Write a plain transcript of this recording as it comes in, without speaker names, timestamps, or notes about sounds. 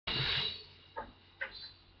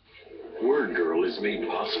Word Girl is made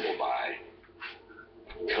possible by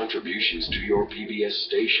contributions to your PBS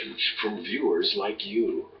station from viewers like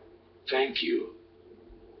you. Thank you.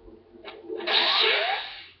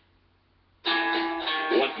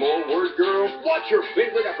 Want more Word Girl? Watch your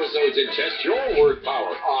favorite episodes and test your word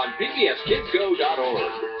power on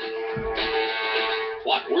pbskidsgo.org.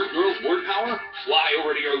 Want Word Girl's word power? Fly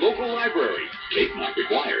over to your local library. Tape not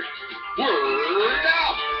required. Word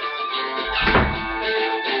out!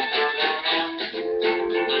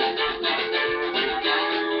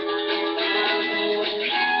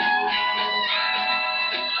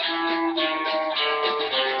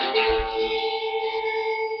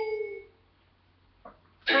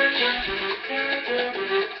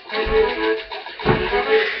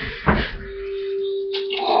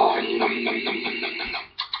 Oh, num num num num num num num.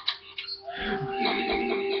 Num num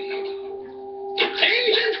num num num.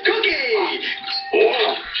 Agent Cookie!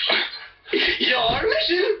 Oh. Your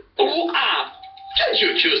mission, should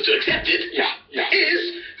you choose to accept it, is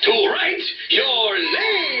to write your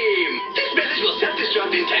name. This message will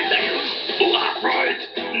self-destruct in 10 seconds. Write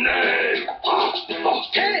name.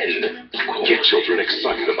 10. Get children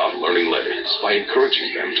excited about learning letters by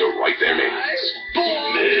encouraging them to write their names.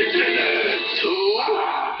 4 minutes. 2,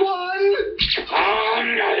 1.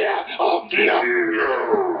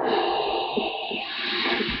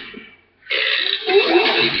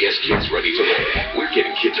 PBS Kids Ready to Learn. We're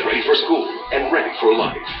getting kids ready for school and ready for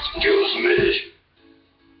life. Excuse me.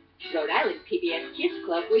 Rhode Island PBS Kids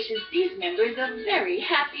Club wishes these members a very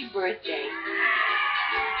happy birthday.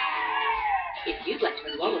 If you'd like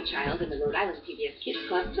to enroll a child in the Rhode Island PBS Kids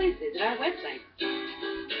Club, please visit our website.